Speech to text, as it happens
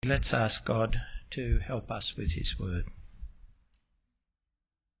Let's ask God to help us with his word.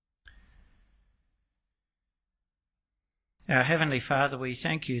 Our Heavenly Father, we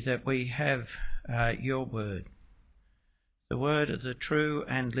thank you that we have your word, the word of the true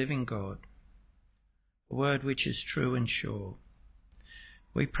and living God, the word which is true and sure.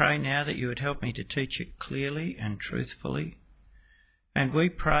 We pray now that you would help me to teach it clearly and truthfully, and we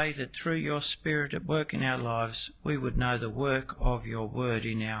pray that through your Spirit at work in our lives, we would know the work of your word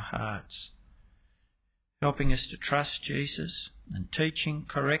in our hearts, helping us to trust Jesus and teaching,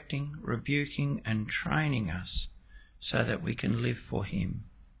 correcting, rebuking and training us so that we can live for him.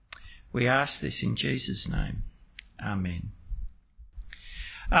 We ask this in Jesus' name. Amen.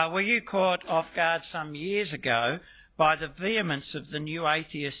 Were you caught off guard some years ago by the vehemence of the new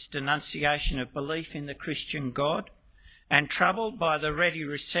atheist denunciation of belief in the Christian God, and troubled by the ready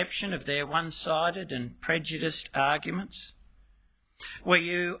reception of their one-sided and prejudiced arguments? Were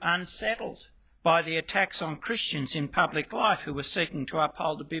you unsettled by the attacks on Christians in public life who were seeking to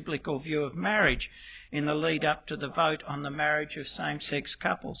uphold a biblical view of marriage in the lead up to the vote on the marriage of same-sex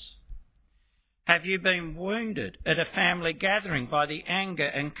couples? Have you been wounded at a family gathering by the anger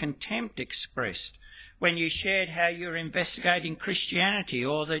and contempt expressed when you shared how you were investigating Christianity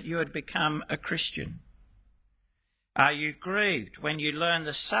or that you had become a Christian? Are you grieved when you learn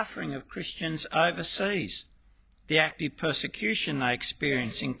the suffering of Christians overseas, the active persecution they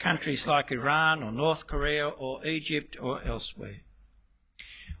experience in countries like Iran or North Korea or Egypt or elsewhere?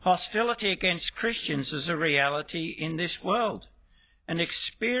 Hostility against Christians is a reality in this world, an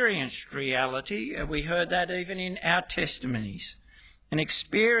experienced reality. We heard that even in our testimonies. An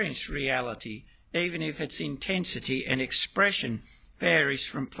experienced reality, even if its intensity and expression varies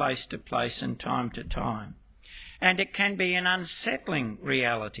from place to place and time to time. And it can be an unsettling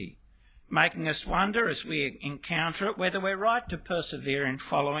reality, making us wonder as we encounter it whether we're right to persevere in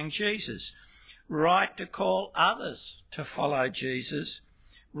following Jesus, right to call others to follow Jesus,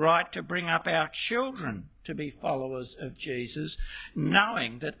 right to bring up our children to be followers of Jesus,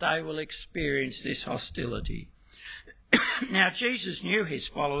 knowing that they will experience this hostility. Now, Jesus knew his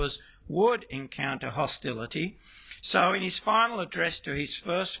followers would encounter hostility, so in his final address to his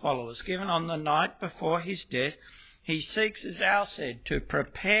first followers, given on the night before his death, he seeks, as Al said, to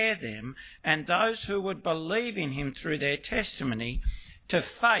prepare them and those who would believe in him through their testimony to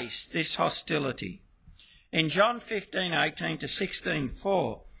face this hostility. In John 15:18 to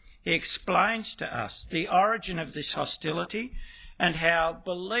 16:4, he explains to us the origin of this hostility and how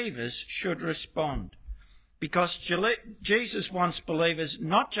believers should respond. Because Jesus wants believers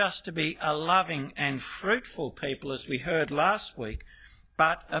not just to be a loving and fruitful people, as we heard last week,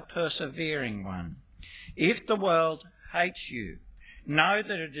 but a persevering one. If the world hates you, know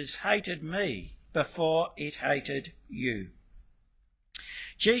that it has hated me before it hated you.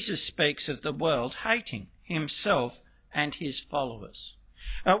 Jesus speaks of the world hating himself and his followers.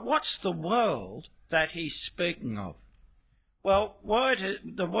 What's the world that he's speaking of? Well,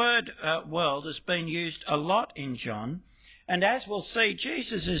 the word world has been used a lot in John, and as we'll see,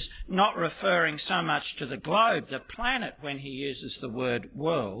 Jesus is not referring so much to the globe, the planet, when he uses the word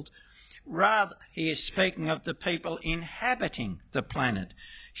world. Rather, he is speaking of the people inhabiting the planet,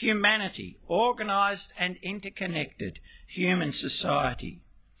 humanity, organised and interconnected human society.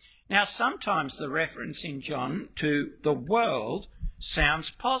 Now, sometimes the reference in John to the world sounds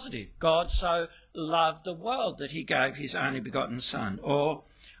positive. God so loved the world that he gave his only begotten Son. Or,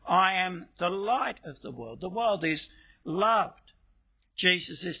 I am the light of the world. The world is loved.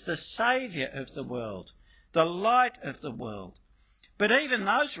 Jesus is the saviour of the world, the light of the world. But even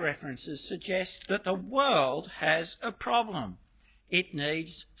those references suggest that the world has a problem. It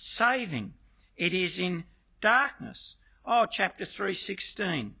needs saving. It is in darkness. Chapter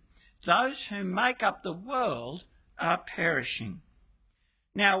 3:16. Those who make up the world are perishing.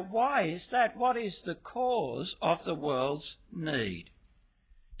 Now, why is that? What is the cause of the world's need?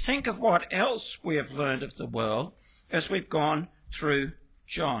 Think of what else we have learned of the world as we've gone through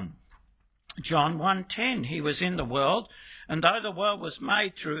John. John 1:10, he was in the world, and though the world was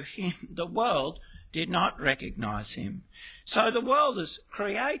made through him, the world did not recognise him. So the world is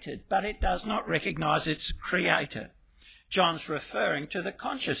created, but it does not recognise its creator. John's referring to the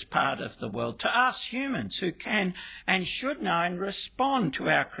conscious part of the world, to us humans who can and should know and respond to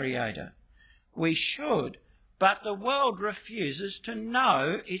our Creator. We should, but the world refuses to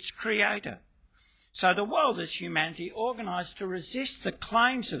know its Creator. So the world is humanity organised to resist the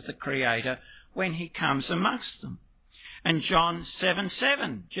claims of the Creator when he comes amongst them. And John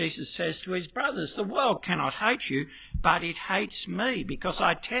 7:7, Jesus says to his brothers, the world cannot hate you, but it hates me because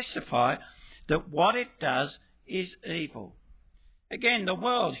I testify that what it does is evil. Again, the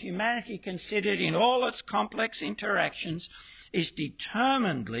world, humanity considered in all its complex interactions, is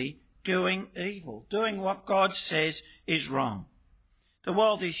determinedly doing evil, doing what God says is wrong. The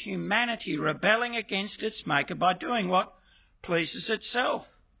world is humanity rebelling against its maker by doing what pleases itself,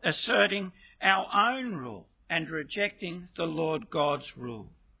 asserting our own rule and rejecting the Lord God's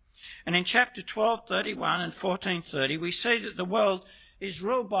rule. And in chapter 12:31 and 14:30, we see that the world is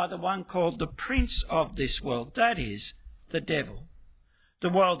ruled by the one called the prince of this world, that is, the devil. The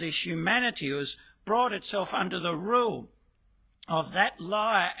world is humanity who has brought itself under the rule of that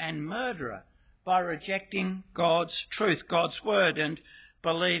liar and murderer by rejecting God's truth, God's word, and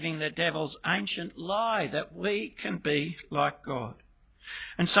believing the devil's ancient lie that we can be like God.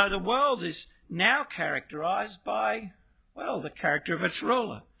 And so the world is now characterised by, well, the character of its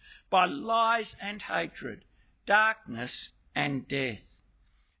ruler, by lies and hatred, darkness and death.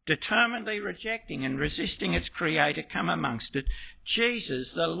 Determinedly rejecting and resisting its creator come amongst it,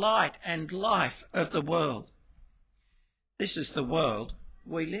 Jesus, the light and life of the world. This is the world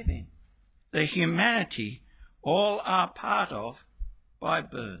we live in, the humanity all are part of by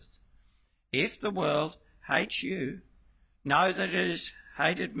birth. If the world hates you, know that it has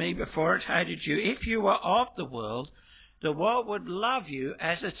hated me before it hated you. If you were of the world would love you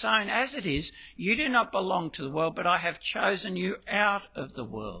as its own. As it is, you do not belong to the world, but I have chosen you out of the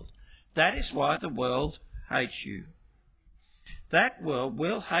world. That is why the world hates you. That world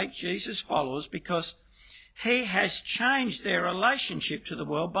will hate Jesus' followers because he has changed their relationship to the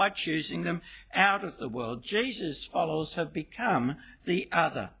world by choosing them out of the world. Jesus' followers have become the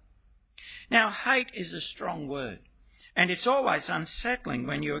other. Now, hate is a strong word, and it's always unsettling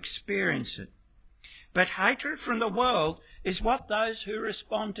when you experience it. But hatred from the world is what those who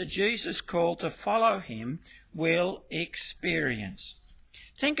respond to Jesus' call to follow him will experience.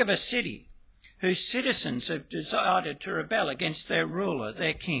 Think of a city whose citizens have decided to rebel against their ruler,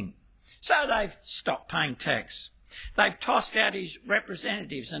 their king. So they've stopped paying tax. They've tossed out his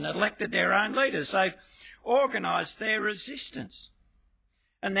representatives and elected their own leaders. They've organised their resistance.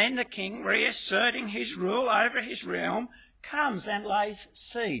 And then the king, reasserting his rule over his realm, comes and lays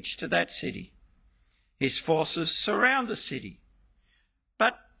siege to that city. His forces surround the city.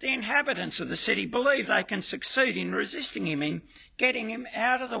 But the inhabitants of the city believe they can succeed in resisting him, in getting him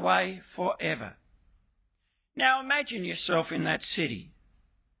out of the way forever. Now imagine yourself in that city.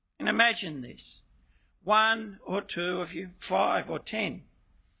 And imagine this. 1 or 2 of you, 5 or 10,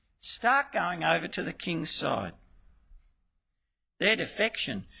 start going over to the king's side. Their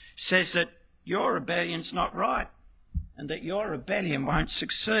defection says that your rebellion's not right and that your rebellion won't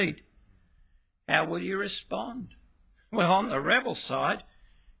succeed. How will you respond? Well, on the rebel side,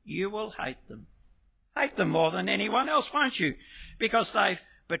 you will hate them. Hate them more than anyone else, won't you? Because they've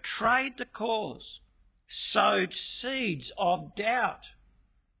betrayed the cause, sowed seeds of doubt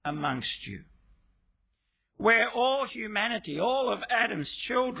amongst you. Where all humanity, all of Adam's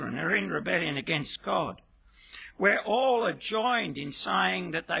children are in rebellion against God, where all are joined in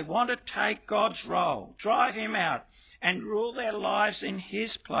saying that they want to take God's role, drive him out and rule their lives in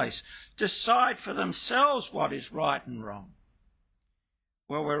his place, decide for themselves what is right and wrong.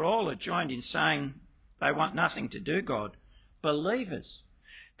 Well, we're all joined in saying they want nothing to do God. Believers,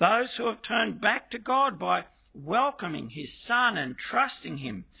 those who have turned back to God by welcoming his Son and trusting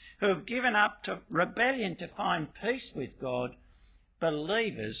him, who have given up to rebellion to find peace with God,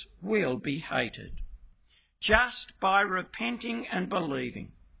 believers will be hated. Just by repenting and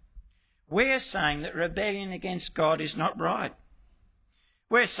believing. We're saying that rebellion against God is not right.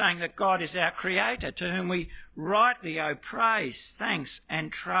 We're saying that God is our creator, to whom we rightly owe praise, thanks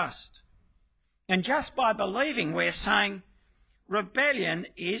and trust. And just by believing, we're saying rebellion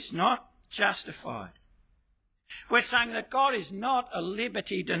is not justified. We're saying that God is not a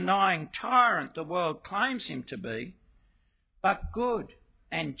liberty-denying tyrant the world claims him to be, but good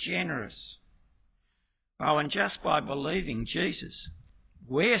and generous. Oh, and just by believing Jesus,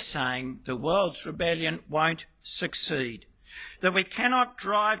 we're saying the world's rebellion won't succeed, that we cannot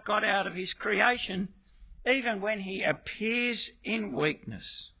drive God out of his creation even when he appears in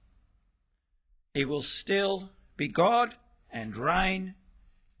weakness. He will still be God and reign,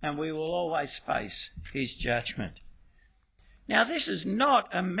 and we will always face his judgment. Now, this is not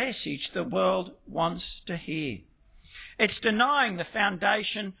a message the world wants to hear. It's denying the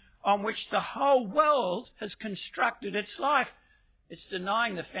foundation on which the whole world has constructed its life. It's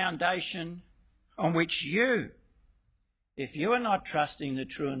denying the foundation on which you, if you are not trusting the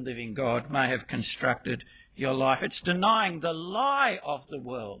true and living God, may have constructed your life. It's denying the lie of the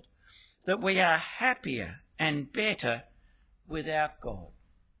world that we are happier and better without God.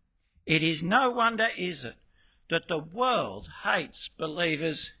 It is no wonder, is it, that the world hates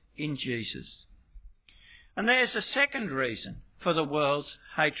believers in Jesus. And there's a second reason for the world's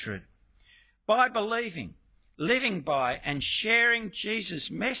hatred. By believing, living by and sharing Jesus'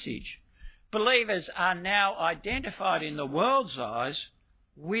 message, believers are now identified in the world's eyes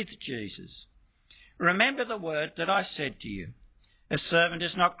with Jesus. Remember the word that I said to you. A servant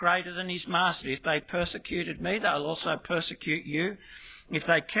is not greater than his master. If they persecuted me, they'll also persecute you. If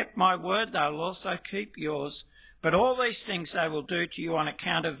they kept my word, they'll also keep yours. But all these things they will do to you on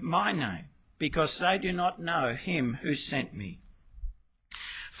account of my name, because they do not know him who sent me.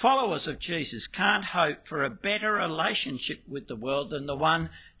 Followers of Jesus can't hope for a better relationship with the world than the one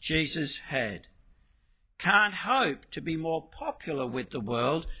Jesus had. Can't hope to be more popular with the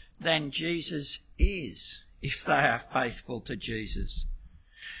world than Jesus is, if they are faithful to Jesus.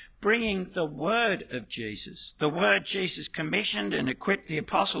 Bringing the word of Jesus, the word Jesus commissioned and equipped the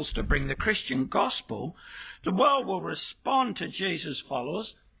apostles to bring the Christian gospel, the world will respond to Jesus'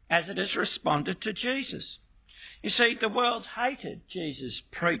 followers as it has responded to Jesus. You see, the world hated Jesus'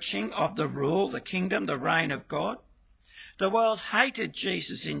 preaching of the rule, the kingdom, the reign of God. The world hated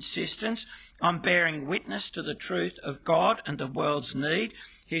Jesus' insistence on bearing witness to the truth of God and the world's need,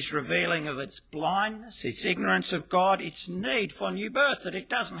 his revealing of its blindness, its ignorance of God, its need for new birth, that it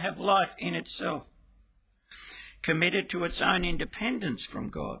doesn't have life in itself. Committed to its own independence from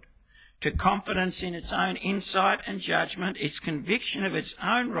God, to confidence in its own insight and judgment, its conviction of its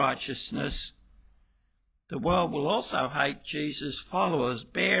own righteousness, the world will also hate Jesus' followers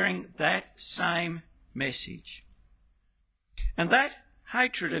bearing that same message. And that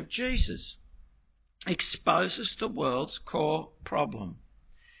hatred of Jesus exposes the world's core problem.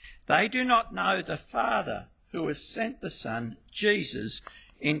 They do not know the Father who has sent the Son, Jesus,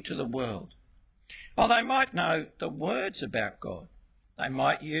 into the world. While they might know the words about God, they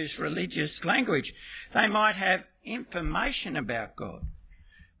might use religious language, they might have information about God,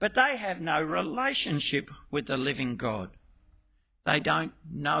 but they have no relationship with the living God. They don't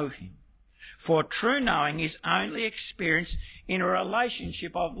know him. For true knowing is only experienced in a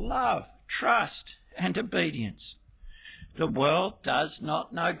relationship of love, trust, and obedience. The world does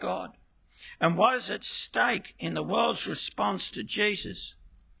not know God. And what is at stake in the world's response to Jesus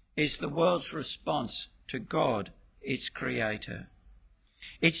is the world's response to God, its creator.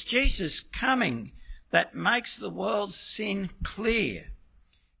 It's Jesus' coming that makes the world's sin clear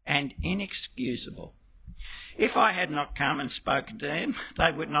and inexcusable. If I had not come and spoken to them,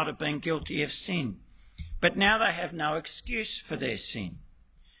 they would not have been guilty of sin. But now they have no excuse for their sin.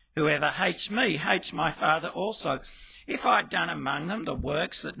 Whoever hates me hates my Father also. If I had done among them the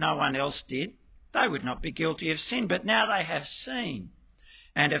works that no one else did, they would not be guilty of sin. But now they have seen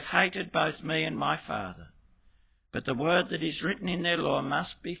and have hated both me and my Father. But the word that is written in their law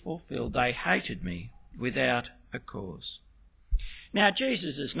must be fulfilled. They hated me without a cause. Now,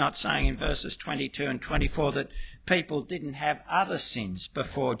 Jesus is not saying in verses 22 and 24 that people didn't have other sins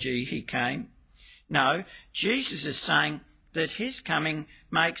before he came. No, Jesus is saying that his coming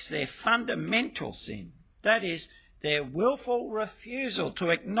makes their fundamental sin, that is, their willful refusal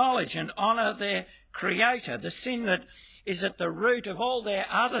to acknowledge and honour their Creator, the sin that is at the root of all their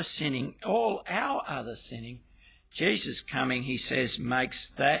other sinning, all our other sinning. Jesus' coming, he says, makes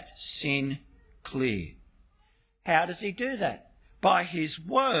that sin clear. How does he do that? By his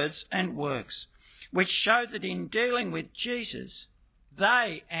words and works, which show that in dealing with Jesus,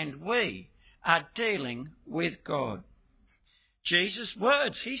 they and we are dealing with God. Jesus'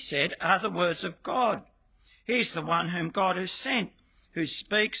 words, he said, are the words of God. He's the one whom God has sent, who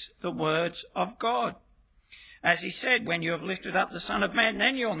speaks the words of God. As he said, when you have lifted up the Son of Man,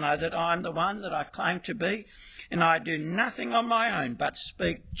 then you'll know that I am the one that I claim to be, and I do nothing on my own, but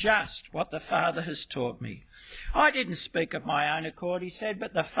speak just what the Father has taught me. I didn't speak of my own accord, he said,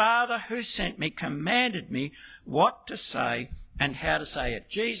 but the Father who sent me commanded me what to say and how to say it.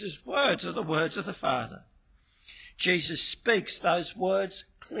 Jesus' words are the words of the Father. Jesus speaks those words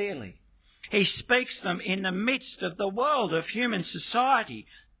clearly. He speaks them in the midst of the world of human society.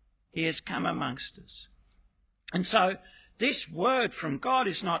 He has come amongst us. And so this word from God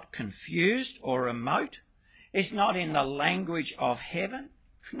is not confused or remote. It's not in the language of heaven.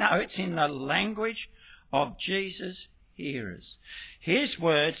 No, it's in the language of Jesus' hearers. His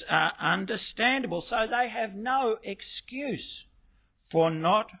words are understandable, so they have no excuse for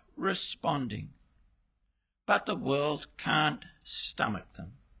not responding. But the world can't stomach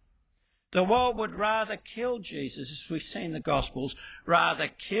them. The world would rather kill Jesus, as we've seen in the Gospels, rather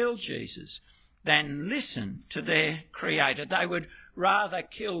kill Jesus than listen to their Creator. They would rather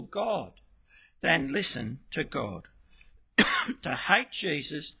kill God than listen to God. To hate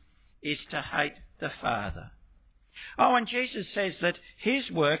Jesus is to hate the Father. Oh, and Jesus says that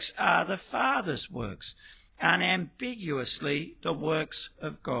his works are the Father's works, unambiguously the works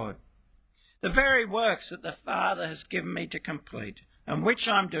of God. The very works that the Father has given me to complete, and which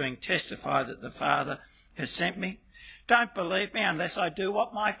I'm doing, testify that the Father has sent me. Don't believe me unless I do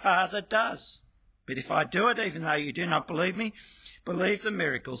what my Father does. But if I do it, even though you do not believe me, believe the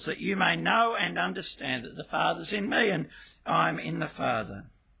miracles, that you may know and understand that the Father's in me and I'm in the Father.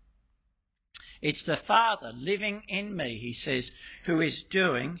 It's the Father living in me, he says, who is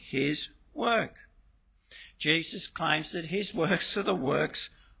doing his work. Jesus claims that his works are the works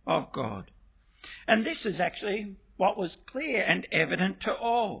of God. And this is actually what was clear and evident to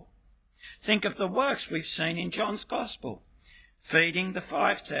all. Think of the works we've seen in John's Gospel. Feeding the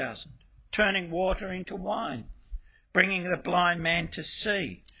 5,000, turning water into wine, bringing the blind man to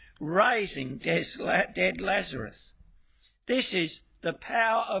see, raising dead Lazarus. This is the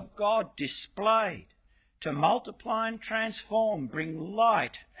power of God displayed to multiply and transform, bring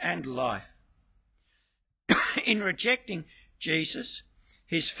light and life. In rejecting Jesus,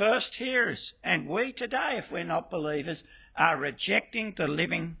 his first hearers, and we today, if we're not believers, are rejecting the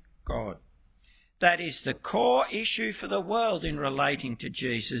living God. That is the core issue for the world in relating to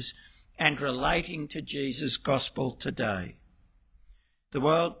Jesus and relating to Jesus' gospel today. The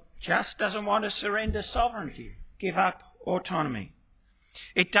world just doesn't want to surrender sovereignty, give up autonomy.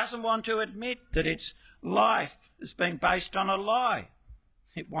 It doesn't want to admit that its life has been based on a lie.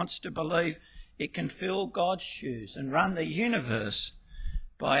 It wants to believe it can fill God's shoes and run the universe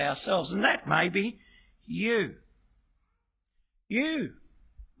by ourselves. And that may be you. You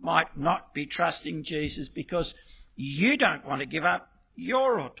might not be trusting Jesus because you don't want to give up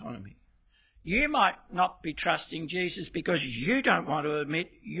your autonomy. You might not be trusting Jesus because you don't want to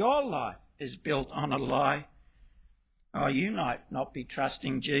admit your life is built on a lie. Or you might not be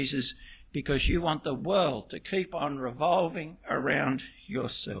trusting Jesus because you want the world to keep on revolving around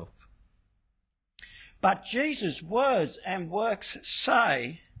yourself. But Jesus' words and works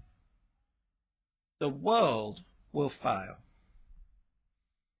say the world will fail.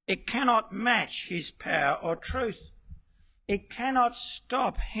 It cannot match his power or truth. It cannot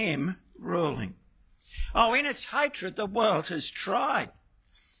stop him ruling. Oh, in its hatred, the world has tried.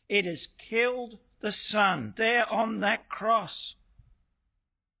 It has killed the Son there on that cross.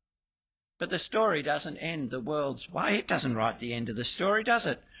 But the story doesn't end the world's way. It doesn't write the end of the story, does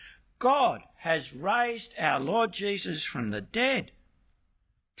it? God has raised our Lord Jesus from the dead.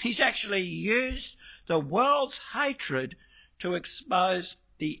 He's actually used the world's hatred to expose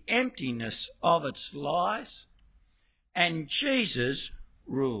the emptiness of its lies, and Jesus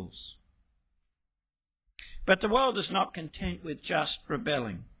rules. But the world is not content with just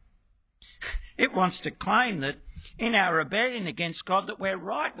rebelling. It wants to claim that in our rebellion against God that we're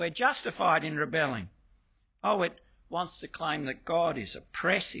right, we're justified in rebelling. Oh, it wants to claim that God is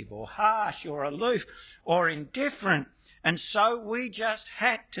oppressive or harsh or aloof or indifferent, and so we just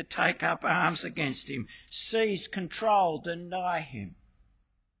had to take up arms against him, seize control, deny him.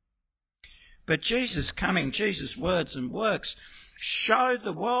 But Jesus' coming, Jesus' words and works show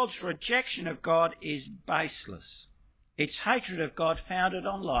the world's rejection of God is baseless. Its hatred of God founded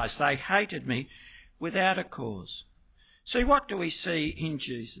on lies. They hated me without a cause. See, what do we see in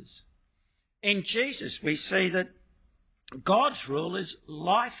Jesus? In Jesus we see that God's rule is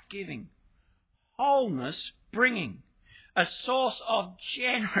life-giving, wholeness-bringing, a source of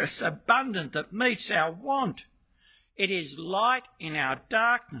generous, abundant that meets our want. It is light in our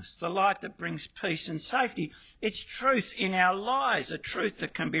darkness, the light that brings peace and safety. It's truth in our lies, a truth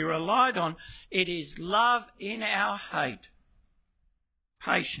that can be relied on. It is love in our hate,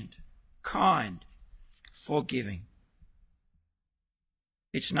 patient, kind, forgiving.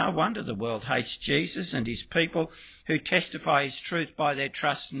 It's no wonder the world hates Jesus and his people who testify his truth by their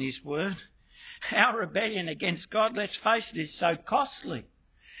trust in his word. Our rebellion against God, let's face it, is so costly,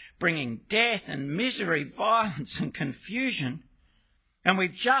 bringing death and misery, violence and confusion. And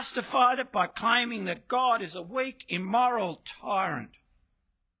we've justified it by claiming that God is a weak, immoral tyrant.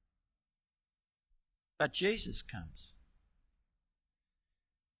 But Jesus comes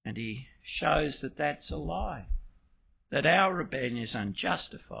and he shows that that's a lie, that our rebellion is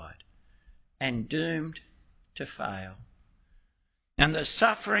unjustified and doomed to fail. And the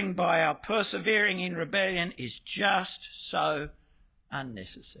suffering by our persevering in rebellion is just so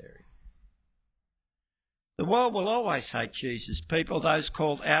unnecessary. The world will always hate Jesus' people, those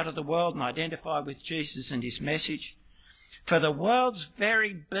called out of the world and identify with Jesus and his message. For the world's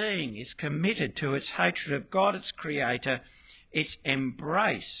very being is committed to its hatred of God, its creator, its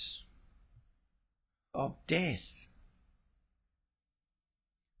embrace of death.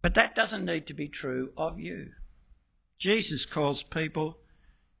 But that doesn't need to be true of you. Jesus calls people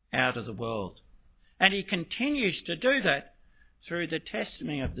out of the world. And he continues to do that through the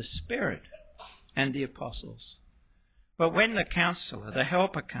testimony of the Spirit and the apostles. But when the Counselor, the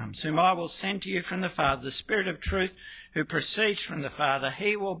Helper, comes, whom I will send to you from the Father, the Spirit of truth who proceeds from the Father,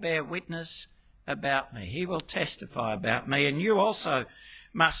 he will bear witness about me. He will testify about me. And you also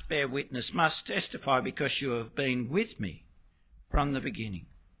must bear witness, must testify, because you have been with me from the beginning.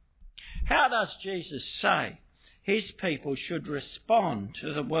 How does Jesus say his people should respond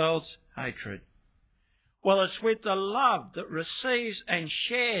to the world's hatred? Well, it's with the love that receives and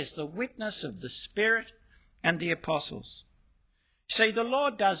shares the witness of the Spirit and the apostles. See, the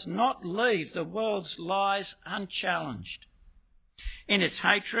Lord does not leave the world's lies unchallenged. In its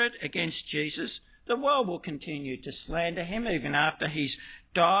hatred against Jesus, the world will continue to slander him even after he's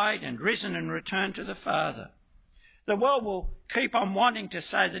died and risen and returned to the Father. The world will keep on wanting to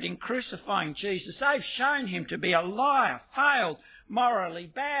say that in crucifying Jesus, they've shown him to be a liar, failed, morally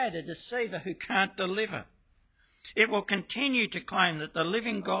bad, a deceiver who can't deliver. It will continue to claim that the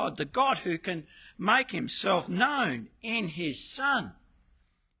living God, the God who can make himself known in his Son,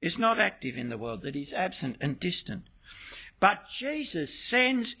 is not active in the world, that he's absent and distant. But Jesus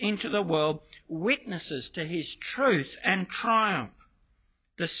sends into the world witnesses to his truth and triumph.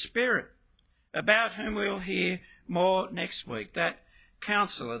 The Spirit, about whom we'll hear more next week, that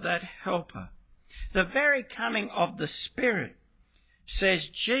Counselor, that Helper. The very coming of the Spirit says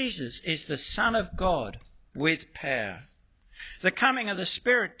Jesus is the Son of God with power. The coming of the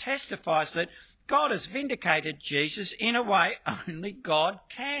Spirit testifies that God has vindicated Jesus in a way only God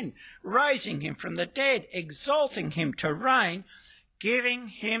can, raising him from the dead, exalting him to reign, giving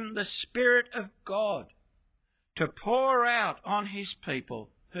him the Spirit of God to pour out on his people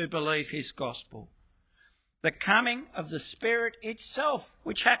who believe his gospel. The coming of the Spirit itself,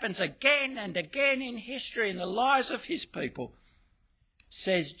 which happens again and again in history in the lives of his people,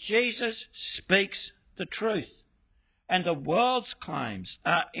 says Jesus speaks the truth, and the world's claims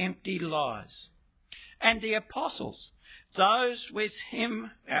are empty lies. And the apostles, those with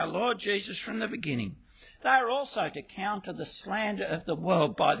him, our Lord Jesus, from the beginning, they are also to counter the slander of the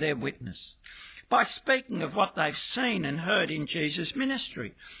world by their witness, by speaking of what they've seen and heard in Jesus'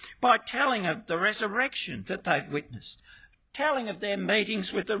 ministry, by telling of the resurrection that they've witnessed, telling of their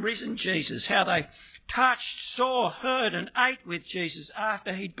meetings with the risen Jesus, how they touched, saw, heard and ate with Jesus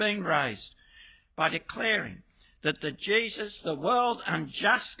after he'd been raised, by declaring that the Jesus the world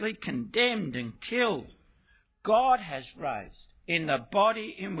unjustly condemned and killed, God has raised in the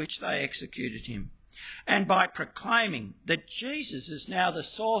body in which they executed him, and by proclaiming that Jesus is now the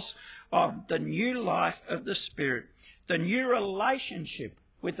source of the new life of the Spirit, the new relationship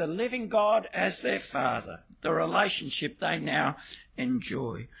with the living God as their Father, the relationship they now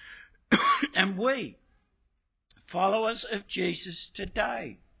enjoy. And we, followers of Jesus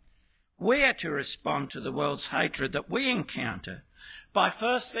today, we are to respond to the world's hatred that we encounter by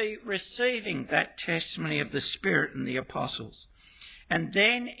firstly receiving that testimony of the Spirit and the apostles, and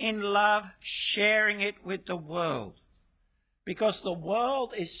then in love sharing it with the world, because the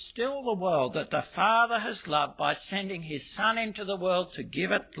world is still the world that the Father has loved by sending his Son into the world to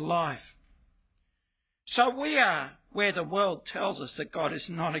give it life. So we are where the world tells us that God is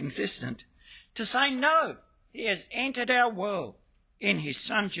not existent, to say no, he has entered our world in his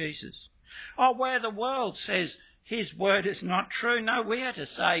Son Jesus. Or where the world says his word is not true, no, we are to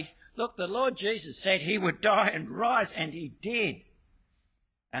say, look, the Lord Jesus said he would die and rise, and he did.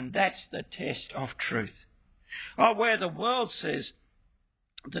 And that's the test of truth. Or where the world says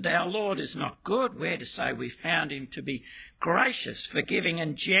that our Lord is not good, we're to say we found him to be gracious, forgiving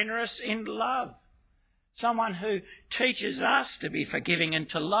and generous in love. Someone who teaches us to be forgiving and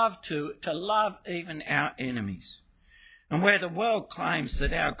to love even our enemies. And where the world claims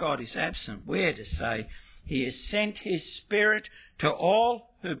that our God is absent, we're to say he has sent his Spirit to all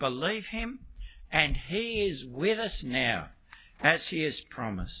who believe him, and he is with us now, as he has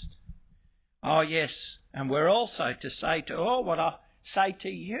promised. Oh yes, and we're also to say to all what I say to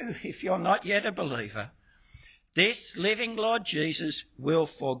you if you're not yet a believer. This living Lord Jesus will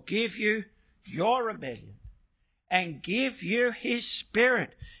forgive you your rebellion and give you his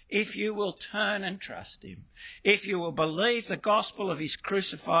Spirit if you will turn and trust him, if you will believe the gospel of his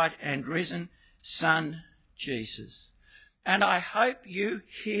crucified and risen Son, Jesus. And I hope you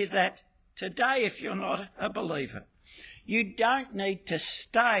hear that today if you're not a believer. You don't need to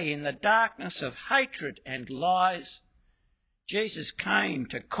stay in the darkness of hatred and lies. Jesus came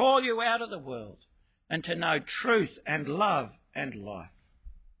to call you out of the world and to know truth and love and life.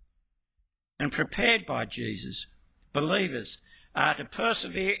 And prepared by Jesus, believers are to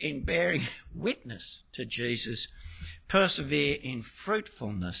persevere in bearing witness to Jesus persevere in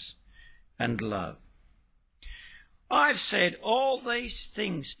fruitfulness and love. I've said all these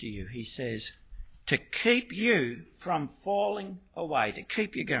things to you, he says, to keep you from falling away, to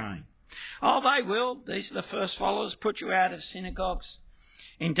keep you going. Oh, they will, these are the first followers, put you out of synagogues.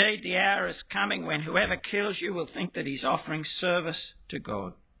 Indeed, the hour is coming when whoever kills you will think that he's offering service to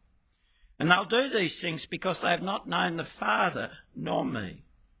God. And they'll do these things because they have not known the Father nor me.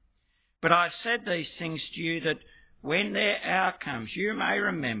 But I've said these things to you that when their hour comes, you may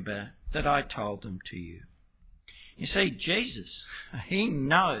remember that I told them to you. You see, Jesus, he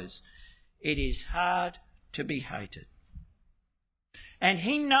knows it is hard to be hated. And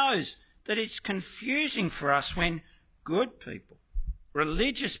he knows that it's confusing for us when good people,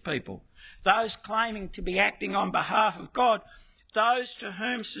 religious people, those claiming to be acting on behalf of God, those to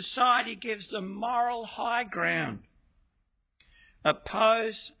whom society gives the moral high ground,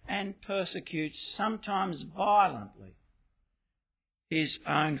 oppose and persecute, sometimes violently, his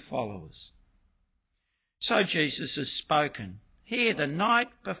own followers. So Jesus has spoken here the night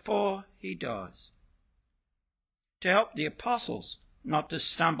before he dies to help the apostles not to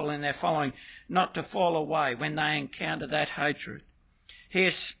stumble in their following, not to fall away when they encounter that hatred. He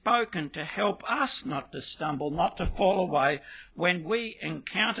has spoken to help us not to stumble, not to fall away when we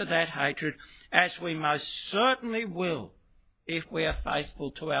encounter that hatred, as we most certainly will if we are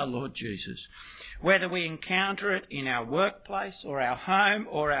faithful to our Lord Jesus. Whether we encounter it in our workplace or our home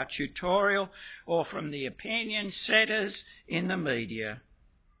or our tutorial or from the opinion setters in the media,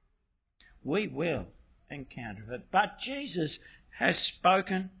 we will encounter it. But Jesus has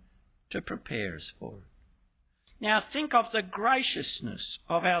spoken to prepare us for it. Now think of the graciousness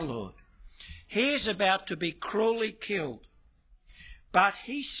of our Lord. He is about to be cruelly killed, but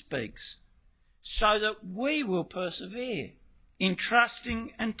he speaks so that we will persevere in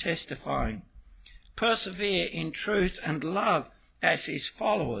trusting and testifying, persevere in truth and love as his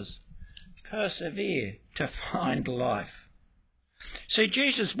followers, persevere to find life. See,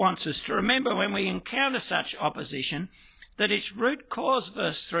 Jesus wants us to remember when we encounter such opposition that its root cause,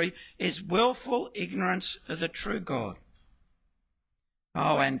 verse 3, is willful ignorance of the true God.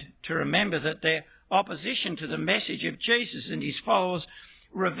 Oh, and to remember that their opposition to the message of Jesus and his followers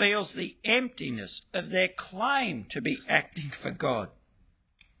reveals the emptiness of their claim to be acting for God.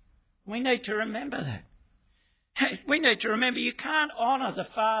 We need to remember that. We need to remember you can't honour the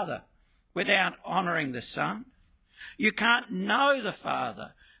Father without honouring the Son. You can't know the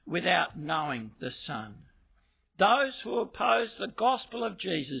Father without knowing the Son. Those who oppose the gospel of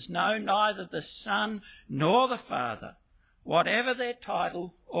Jesus know neither the Son nor the Father, whatever their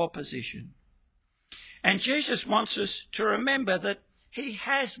title or position. And Jesus wants us to remember that he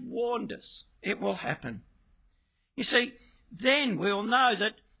has warned us it will happen. You see, then we'll know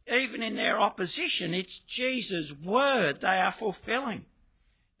that even in their opposition, it's Jesus' word they are fulfilling.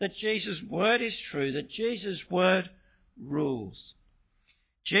 That Jesus' word is true, that Jesus' word rules.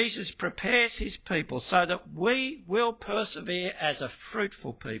 Jesus prepares his people so that we will persevere as a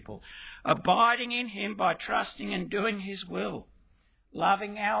fruitful people, abiding in him by trusting and doing his will,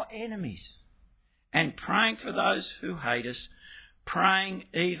 loving our enemies, and praying for those who hate us, praying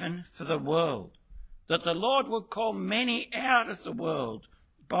even for the world, that the Lord would call many out of the world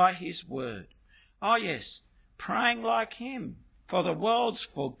by his word. Oh yes, praying like him for the world's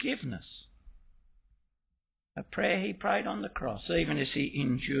forgiveness. A prayer he prayed on the cross, even as he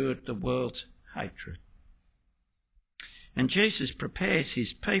endured the world's hatred. And Jesus prepares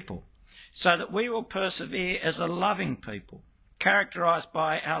his people so that we will persevere as a loving people, characterised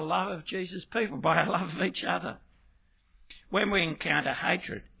by our love of Jesus' people, by our love of each other. When we encounter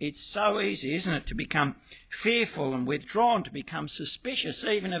hatred, it's so easy, isn't it, to become fearful and withdrawn, to become suspicious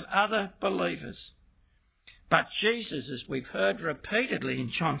even of other believers. But Jesus, as we've heard repeatedly in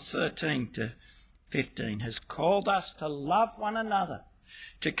John 13-15, has called us to love one another,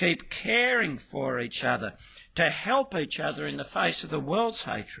 to keep caring for each other, to help each other in the face of the world's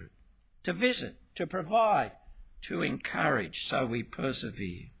hatred, to visit, to provide, to encourage, so we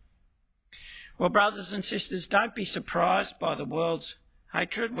persevere. Well, brothers and sisters, don't be surprised by the world's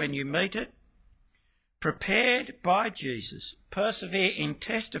hatred when you meet it. Prepared by Jesus, persevere in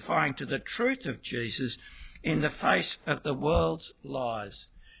testifying to the truth of Jesus in the face of the world's lies,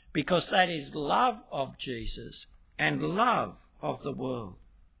 because that is love of Jesus and love of the world.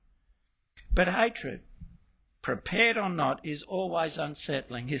 But hatred, prepared or not, is always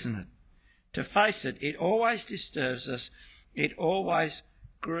unsettling, isn't it? To face it, it always disturbs us, it always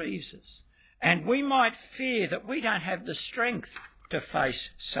grieves us. And we might fear that we don't have the strength to face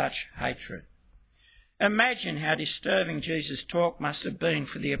such hatred. Imagine how disturbing Jesus' talk must have been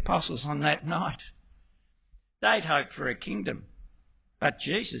for the apostles on that night. They'd hoped for a kingdom, but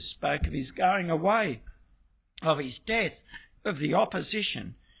Jesus spoke of his going away, of his death, of the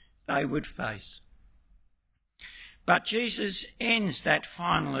opposition they would face. But Jesus ends that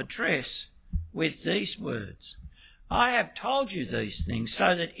final address with these words: I have told you these things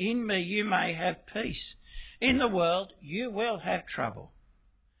so that in me you may have peace. In the world you will have trouble.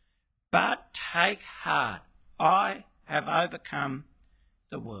 But take heart, I have overcome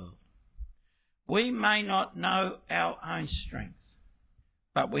the world. We may not know our own strength,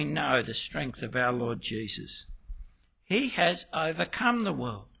 but we know the strength of our Lord Jesus. He has overcome the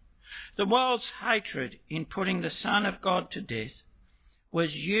world. The world's hatred in putting the Son of God to death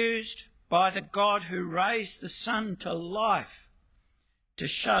was used by the God who raised the Son to life to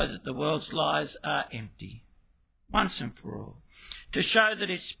show that the world's lies are empty, once and for all, to show that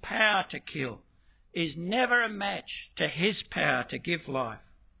its power to kill is never a match to his power to give life.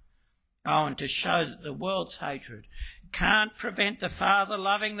 Oh, and to show that the world's hatred can't prevent the Father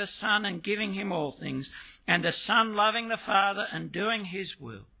loving the Son and giving him all things, and the Son loving the Father and doing his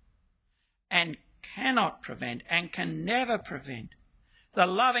will, and cannot prevent and can never prevent the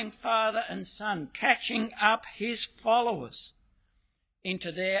loving Father and Son catching up his followers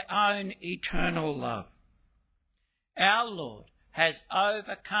into their own eternal love. Our Lord has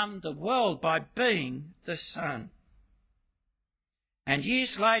overcome the world by being the Son. And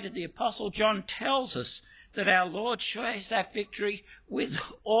years later, the Apostle John tells us that our Lord shares that victory with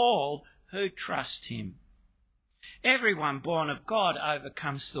all who trust him. Everyone born of God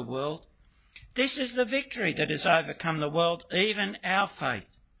overcomes the world. This is the victory that has overcome the world, even our faith.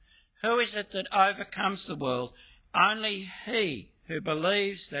 Who is it that overcomes the world? Only he who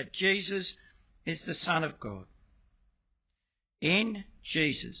believes that Jesus is the Son of God. In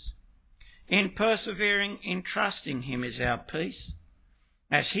Jesus, in persevering, in trusting him, is our peace,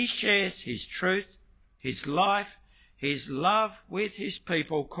 as he shares his truth, his life, his love with his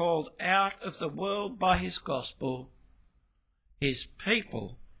people called out of the world by his gospel, his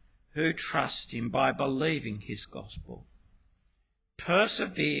people who trust him by believing his gospel.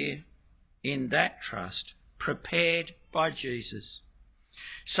 Persevere in that trust prepared by Jesus,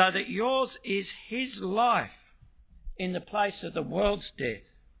 so that yours is his life in the place of the world's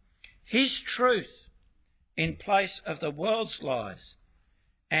death, his truth in place of the world's lies,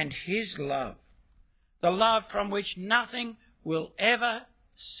 and his love, the love from which nothing will ever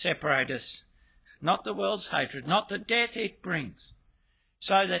separate us, not the world's hatred, not the death it brings,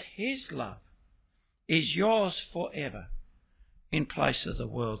 so that his love is yours forever in place of the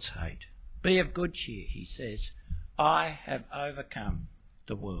world's hate. Be of good cheer, he says, I have overcome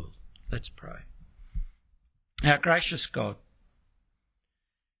the world. Let's pray. Our gracious God,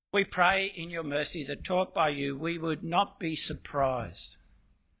 we pray in your mercy that taught by you we would not be surprised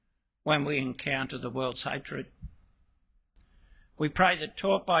when we encounter the world's hatred. We pray that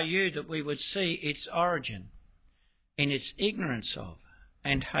taught by you that we would see its origin in its ignorance of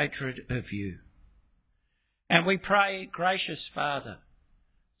and hatred of you. And we pray, gracious Father,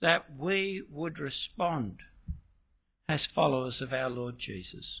 that we would respond as followers of our Lord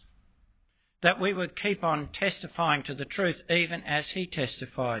Jesus, that we would keep on testifying to the truth even as he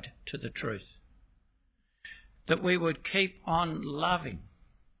testified to the truth, that we would keep on loving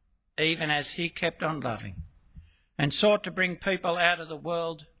even as he kept on loving and sought to bring people out of the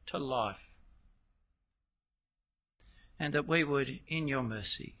world to life, and that we would, in your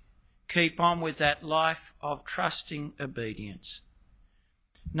mercy, keep on with that life of trusting obedience,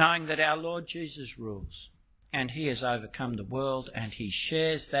 knowing that our Lord Jesus rules and he has overcome the world and he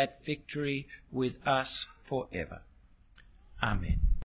shares that victory with us forever. Amen.